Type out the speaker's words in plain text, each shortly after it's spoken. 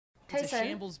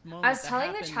Tyson, I was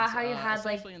telling the chat how you had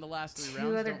like in the last 3 2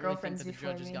 rounds. other Don't really girlfriends think that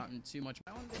before the judge me. has gotten too much.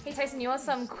 Hey Tyson, you want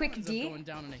some quick D?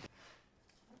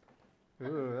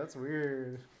 Ooh, that's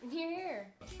weird. Here.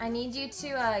 I need you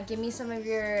to give me some of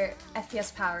your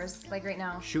FPS powers, like right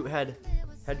now. Shoot head.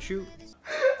 Head shoot.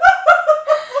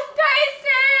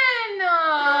 Tyson!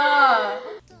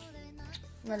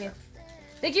 Love you.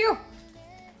 Thank you!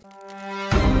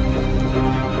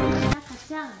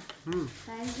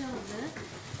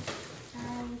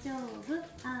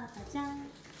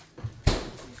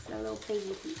 It's a little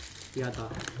baby. Yeah,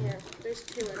 Yeah, there's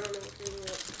 2. I don't know what they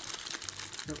want.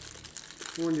 Yep.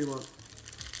 What one do you want?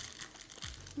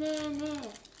 ねえねえ。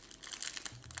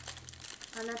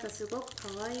あなたすごく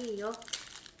可愛いよ。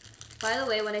By the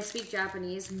way, when I speak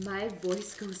Japanese, my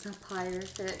voice goes up higher.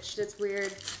 That's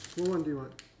weird. What one do you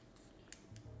want?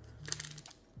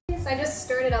 So I just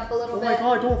stirred it up a little bit. Oh my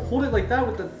god, don't hold it like that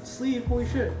with the sleeve. Holy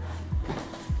shit.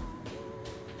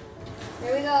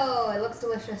 There we go. It looks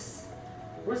delicious.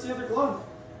 Where's the other glove?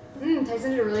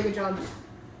 Tyson did a really good job.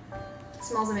 It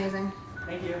smells amazing.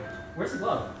 Thank you. Where's the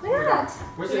glove? Look at that.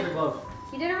 Where's the other glove?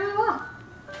 You did it really well.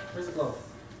 Where's the glove?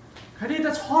 Kyedae,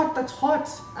 that's hot. That's hot.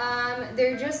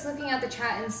 They're just looking at the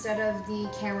chat instead of the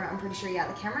camera, I'm pretty sure. Yeah,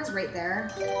 the camera's right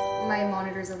there. My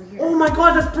monitor's over here. Oh my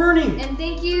god, that's burning. And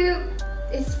thank you.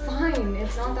 It's fine.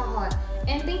 It's not that hot.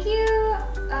 And thank you,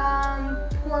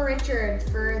 poor Richard,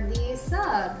 for the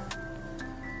sub.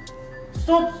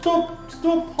 Stop,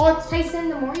 hot. Tyson,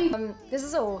 the more you...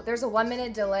 there's a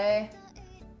 1-minute delay.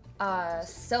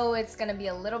 So it's gonna be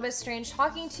a little bit strange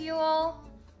talking to you all.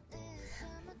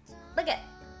 Look it.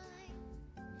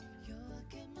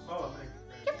 Oh,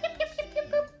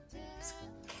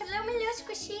 Hello, my little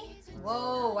squishy.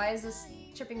 Whoa, why is this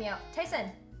tripping me out? Tyson.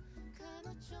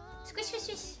 Squish, squish,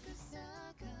 squish.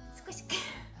 Squish.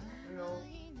 Hello.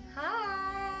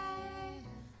 Hi.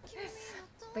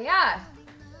 But yeah,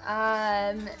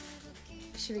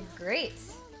 should be great.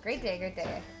 Great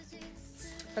day.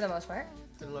 For the most part.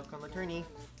 Good luck on the tourney.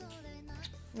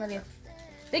 Love you.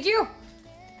 Thank you.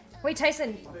 Wait,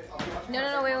 Tyson.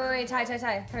 No, wait, Ty.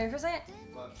 Come here for a second.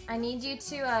 I need you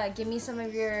to give me some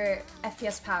of your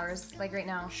FPS powers, like right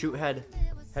now. Shoot head.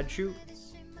 Head shoot.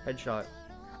 Headshot.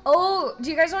 Oh, do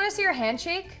you guys want to see your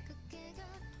handshake?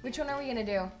 Which one are we gonna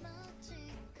do?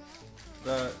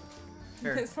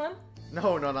 Here. This one?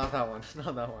 No, not that one.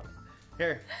 Not that one.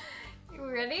 Here. You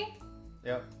ready?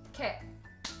 Yep. Okay.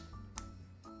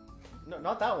 No,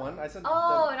 not that one. I said.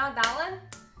 Oh, not that one?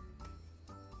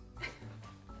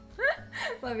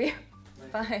 Love you.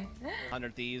 Bye.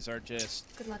 100 Thieves are just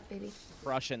Good luck, baby.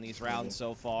 crushing these rounds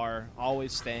so far,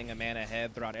 always staying a man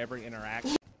ahead throughout every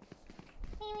interaction.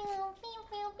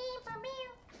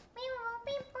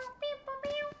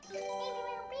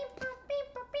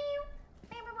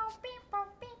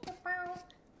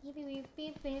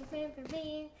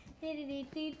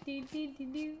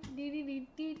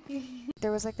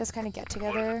 There was like this kind of get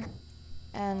together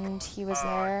and he was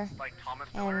there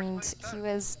and he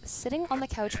was sitting on the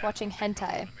couch watching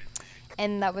hentai,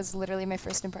 and that was literally my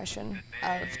first impression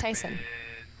of Tyson.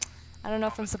 I don't know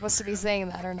if I'm supposed to be saying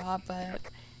that or not, but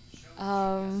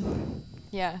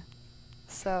yeah,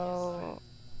 so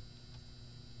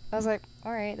I was like,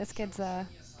 alright, this kid's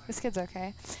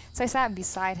okay. So I sat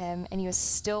beside him and he was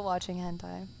still watching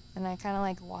hentai, and I kind of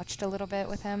like watched a little bit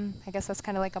with him. I guess that's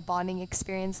kind of like a bonding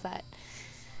experience that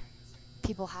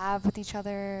people have with each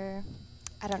other.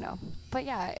 I don't know, but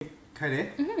yeah. Kyedae?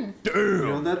 You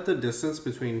know that the distance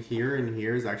between here and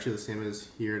here is actually the same as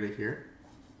here to here?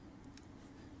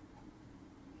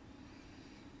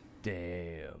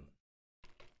 Damn.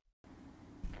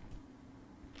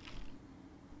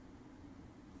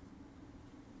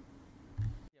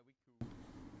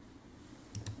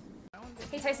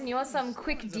 Hey Tyson, you want some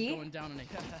quick D? You want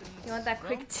that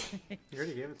quick D? You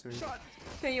already gave it to me.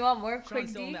 So you want more quick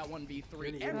Still in D? that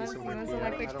 1v3. You want some I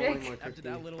that quick don't dick? want more quick After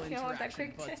that D. little You don't want that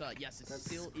interaction, quick but dick? yes, it That's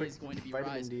still quick is going to be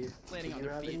vitamin Rise D. planning Did on you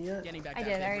their have feet, any yet? getting back I that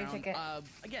did, big I already round. took it.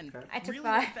 Again, Okay. I took really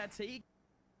 5. like that take.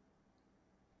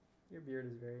 Your beard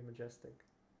is very majestic.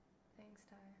 Thanks,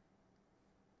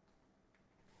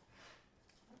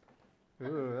 Ty.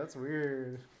 Ooh, that's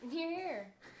weird. Here.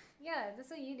 Yeah, that's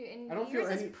what you do. And I don't feel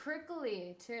yours any- is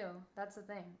prickly too. That's the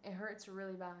thing. It hurts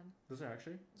really bad. Does it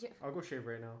actually? Yeah. I'll go shave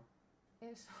right now.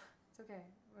 It's okay.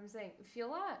 I'm saying, feel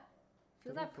that?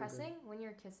 Feel that Doesn't feel good. pressing when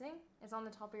you're kissing? It's on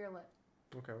the top of your lip.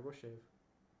 Okay, I'll go shave.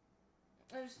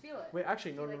 I just feel it. Wait,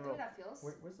 actually, no, Do you no, like the no. way that feels?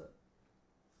 Wait, where's that?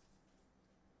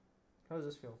 How does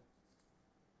this feel?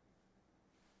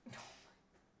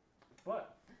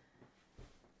 What?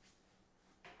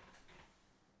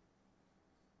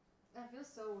 That feels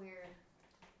so weird.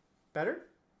 Better?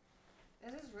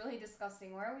 This is really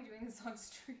disgusting. Why are we doing this on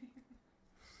stream?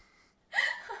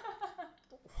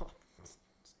 It's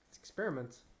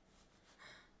experiments.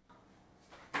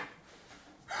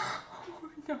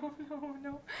 No, no,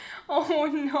 no. Oh,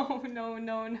 no, no,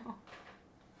 no, no.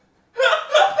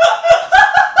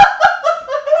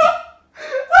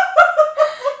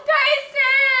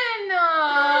 Tyson!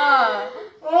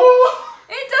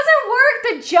 It doesn't work.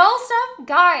 The gel stuff?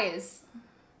 Guys.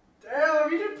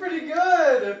 Damn, you did pretty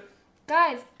good.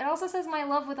 Guys, it also says my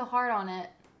love with a heart on it.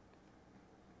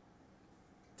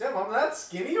 Damn, I'm that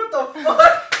skinny? What the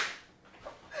fuck?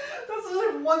 That's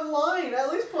like one line.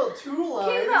 At least put 2 lines.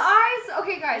 Okay, the eyes.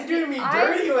 Okay, guys. You're doing me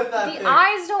dirty with that The thing.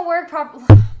 eyes don't work properly.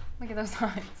 Look at those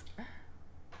eyes.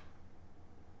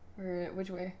 Which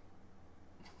way?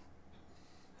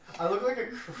 I look like a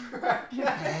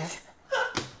crackhead.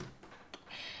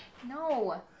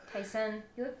 No, Tyson.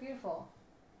 You look beautiful.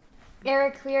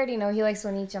 Eric, we already know he likes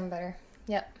Wonichum better.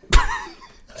 Yep.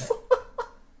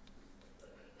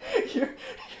 You're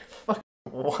fucking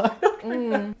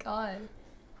what? God.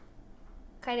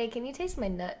 Kyedae, can you taste my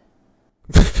nut?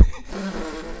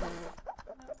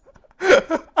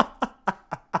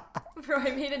 Bro,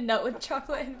 I made a nut with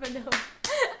chocolate and vanilla.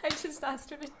 I just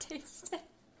asked her to taste it.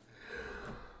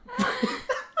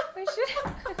 I should.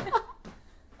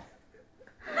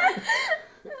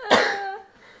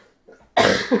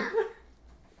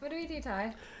 What do we do,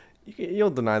 Ty? You'll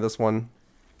deny this one.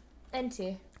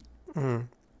 NT.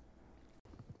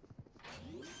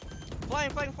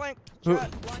 Flank. Who-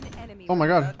 Shot. One enemy. Oh my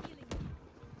god.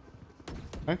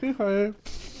 Thank you, Kyedae.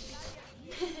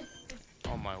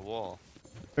 On my wall.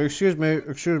 Excuse me.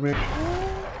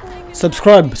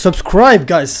 Subscribe,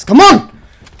 guys. Come on!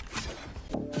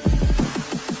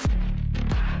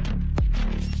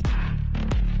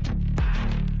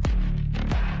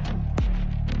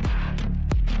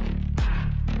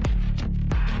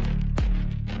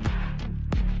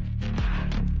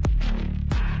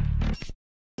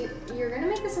 You're gonna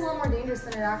make this a lot more dangerous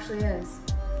than it actually is.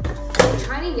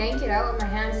 Trying to yank it out with my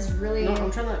hands is really No,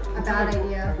 I'm trying to. a bad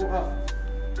idea. Go up.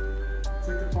 It's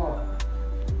like the top.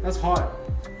 That's hot.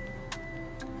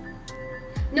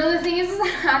 No, the thing is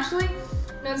that actually,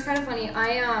 no, it's kind of funny.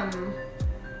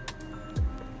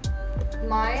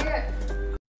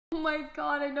 Oh my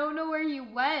god, I don't know where you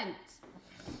went.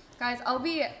 Guys, I'll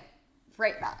be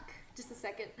right back. Just a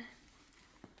second.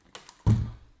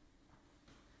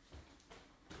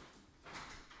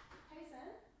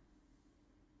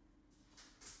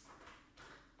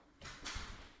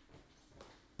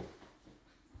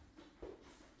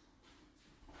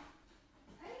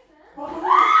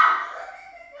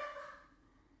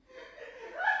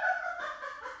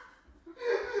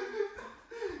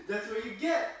 That's what you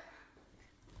get.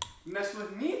 Mess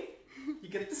with me, you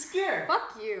get the scare.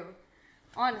 Fuck you.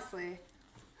 Honestly.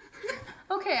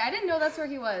 Okay, I didn't know that's where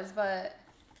he was, but...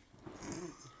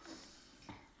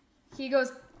 He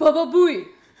goes, Baba Booey.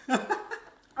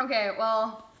 Okay,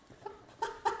 well...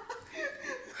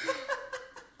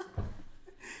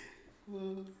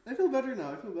 I feel better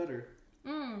now.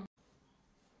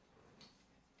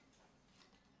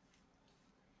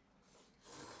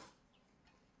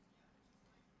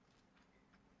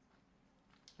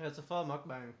 Yeah, it's a fun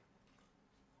mukbang.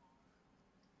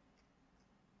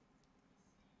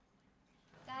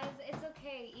 Guys, it's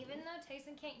okay. Even though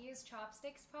Tyson can't use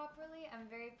chopsticks properly, I'm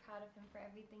very proud of him for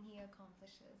everything he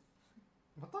accomplishes.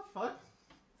 What the fuck?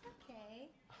 It's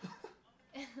okay.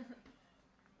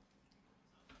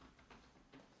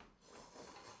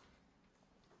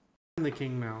 I'm the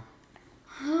king now.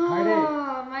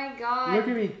 Oh my god. Look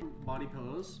at me. Body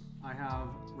pillows. I have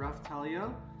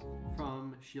Raftalia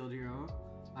from Shield Hero.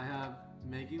 I have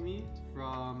Megumi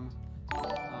from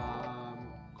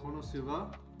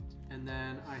Konosuba. And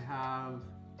then I have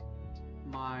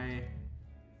my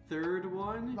third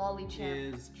one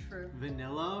Lollychip. is True.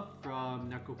 Vanilla from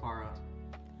Nekopara.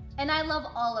 And I love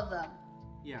all of them.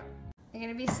 Yeah. You're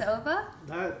gonna be soba?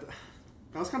 That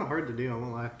was kind of hard to do, I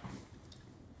won't lie.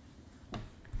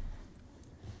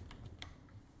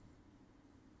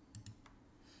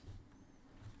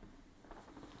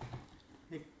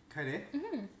 Hey, Kyedae?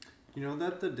 You know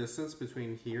that the distance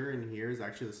between here and here is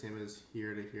actually the same as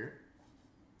here to here?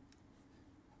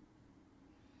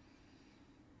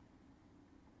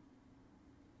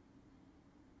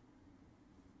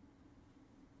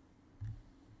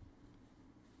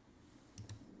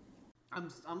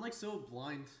 I'm like so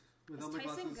blind without Is my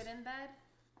Tyson glasses. good in bed?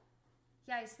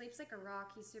 Yeah, he sleeps like a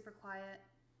rock. He's super quiet.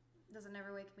 Doesn't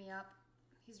ever wake me up.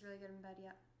 He's really good in bed,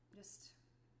 yeah. Just,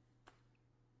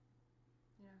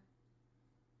 you know.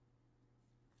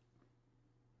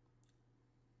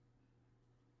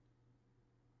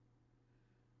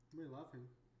 Why are you laughing?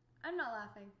 I'm not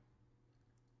laughing.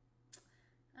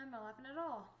 I'm not laughing at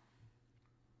all.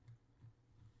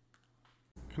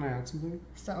 Can I add something?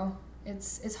 So,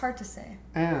 it's hard to say.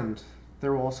 And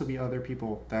there will also be other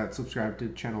people that subscribe to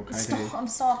channel Kyedae.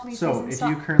 Stop, please. So please, if stop.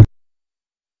 you currently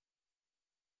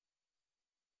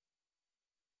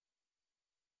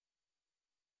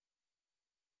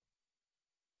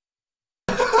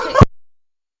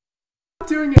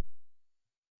doing it.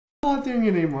 I'm not doing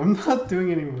it anymore. I'm not doing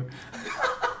it anymore.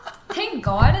 Thank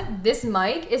God this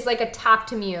mic is like a tap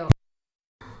to mute.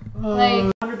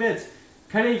 Like 100 bits.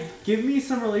 Kyedae, give me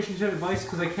some relationship advice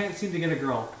because I can't seem to get a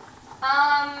girl.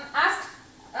 Ask,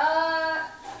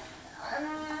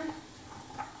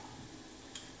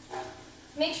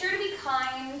 make sure to be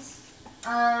kind.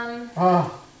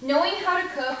 Knowing how to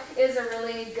cook is a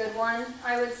really good one,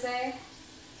 I would say.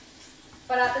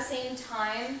 But at the same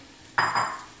time,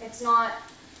 it's not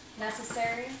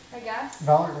necessary, I guess.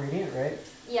 Valorant Radiant, right?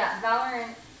 Yeah,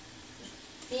 Valorant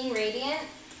being radiant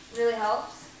really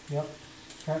helps. Yep.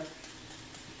 Okay.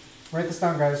 Write this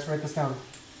down, guys. Write this down.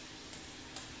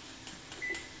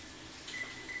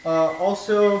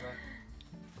 Also...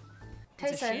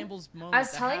 Tyson, I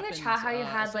was telling the chat how you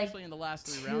had like in the last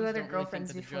 3 two rounds, other don't really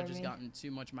girlfriends think that before the judge me. has gotten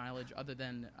too much mileage other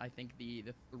than I think the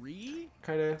three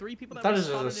Kyedae. people That were is just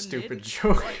a spotted in stupid mid.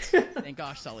 joke. But, thank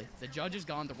gosh, Sully. The judge is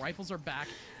gone. The rifles are back,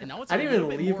 and now it's I a didn't little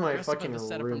even bit leave more my aggressive fucking of a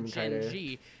setup room, from Gen Kyedae.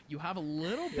 G. You have a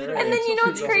little bit of And then you know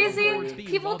what's anticipation crazy? towards B,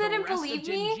 People while the didn't rest of believe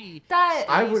Gen me G that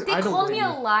I they don't called me a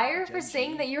believe liar Gen for G,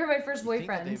 saying that you were my first You think that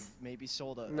boyfriend. they've maybe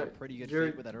sold a No, pretty good you're-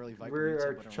 fake with that early Viper we're meetup,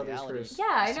 our but in each other's reality, first. Yeah,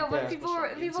 I know, but Yeah.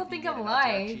 people think I'm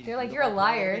lying. lying. They're like, you're a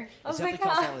liar. I was like, It's definitely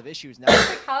caused a lot huh? of issues now. I was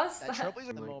like, how's That that? Trailblazer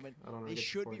at the Like, moment, I don't know, they get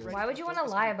should be supported. ready Why would to you wanna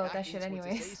focus lie on about that back shit in towards the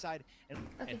anyways? steady side. And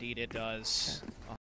Okay. indeed it does.